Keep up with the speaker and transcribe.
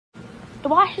The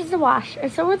wash is the wash,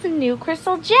 and so are the new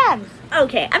Crystal Gems.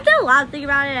 Okay, I've done a lot of thinking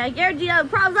about it, and I guarantee you the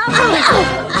problems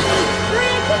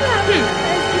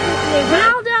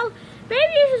Ronaldo,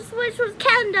 maybe you should switch with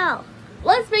Kendall.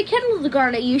 Let's make Kendall the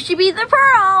Garnet. You should be the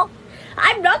Pearl.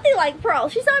 I'm nothing like Pearl.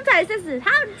 She's sometimes sensitive.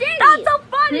 How dare you? That's so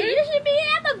funny. You should be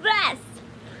the best.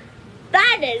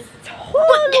 That is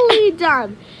totally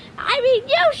dumb. I mean,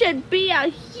 you should be a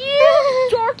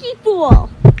huge dorky fool.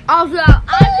 Also,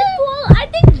 I'm the fool. I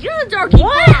think you're the dorky fool.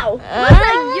 Wow. Looks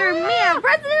like you're me and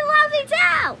President Lousy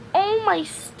too. Oh my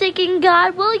sticking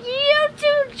God, will you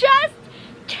two just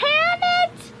can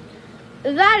it?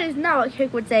 That is not what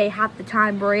Kik would say half the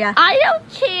time, Maria. I don't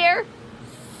care.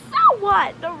 So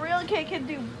what? The real Kik can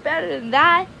do better than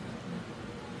that.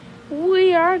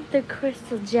 We aren't the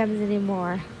Crystal Gems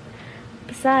anymore.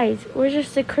 Besides, we're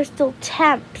just the Crystal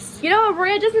Temps. You know what,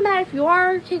 Maria? It doesn't matter if you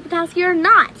are Kik Patowski or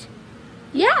not.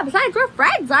 Yeah, besides, we're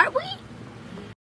friends, aren't we?